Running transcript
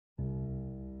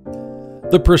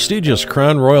The prestigious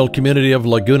Crown Royal community of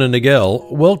Laguna Niguel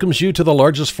welcomes you to the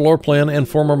largest floor plan and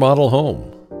former model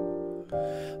home.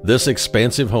 This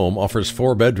expansive home offers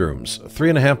 4 bedrooms,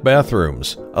 3.5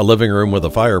 bathrooms, a living room with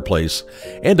a fireplace,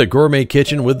 and a gourmet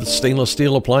kitchen with stainless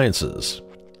steel appliances.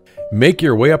 Make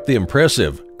your way up the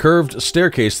impressive, curved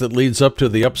staircase that leads up to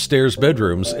the upstairs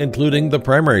bedrooms, including the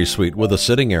primary suite with a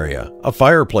sitting area, a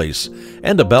fireplace,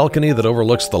 and a balcony that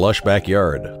overlooks the lush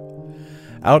backyard.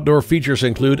 Outdoor features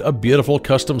include a beautiful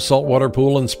custom saltwater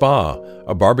pool and spa,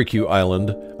 a barbecue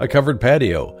island, a covered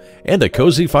patio, and a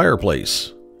cozy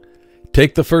fireplace.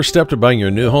 Take the first step to buying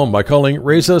your new home by calling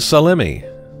Reza Salemi.